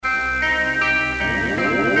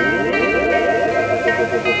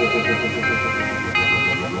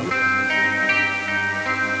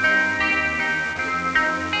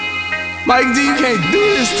Mike D, you can't do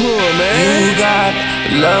this to him, man. You got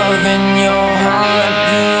love in your heart.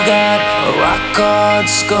 You got a rock hard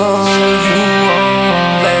skull. You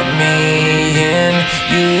won't let me in.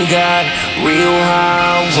 You got real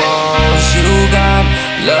high walls. You got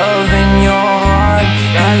love in your heart.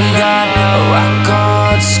 You got a rock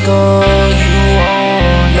hard skull. You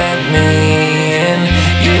won't let me in.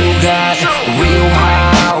 You got real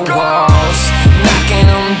high walls. Knocking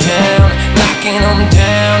them down, knocking them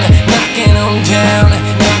down, knocking them down,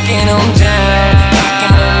 knocking them down,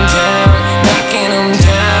 knocking them down, knocking them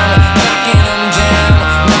down, knocking them down,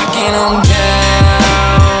 knocking them down.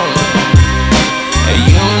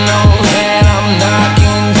 You know that I'm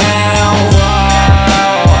knocking down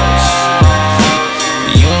walls.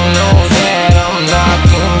 You know that I'm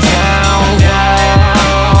knocking down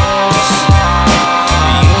walls.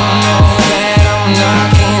 You know that I'm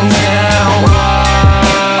knocking down walls.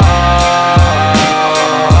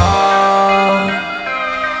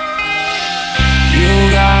 You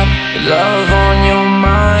got love on your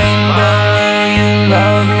mind, but will you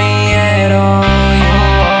love me at all? You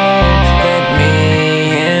won't let me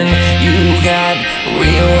in. You got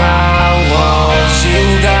real high walls. You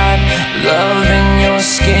got love in your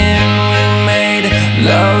skin. We made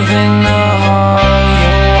love in